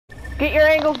Get your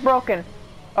ankles broken.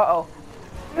 Uh-oh.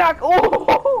 Knock.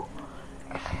 Oh.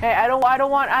 Hey, I don't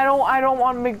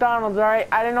want McDonald's, alright?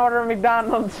 I didn't order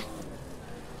McDonald's.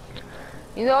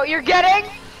 You know what you're getting?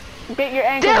 Get your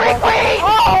ankles Dairy broken. Queen!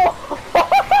 Oh!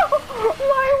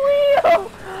 My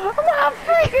wheel! My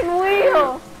freaking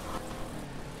wheel!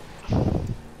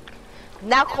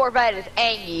 Now Corvette is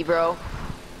angry, bro.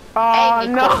 Oh,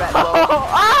 Angry no. Corvette, bro.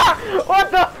 Ah!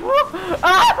 What the fuck?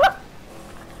 Ah!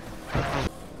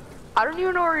 I don't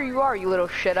even know where you are, you little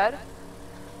shithead.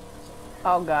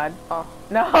 Oh god. Oh.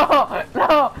 No!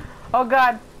 No! Oh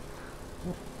god.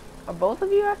 Are both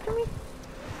of you after me?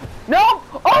 No!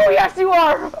 Oh yes you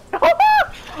are!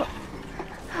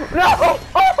 No!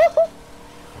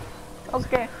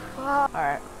 Okay.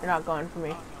 Alright, you're not going for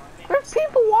me. There's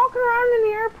people walking around in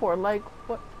the airport, like,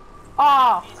 what?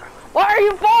 Ah! Oh, why are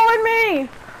you following me?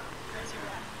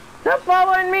 Stop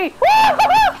following me!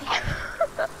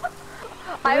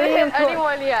 I haven't hit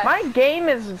anyone yet. My game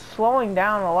is slowing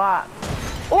down a lot.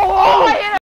 Oh, I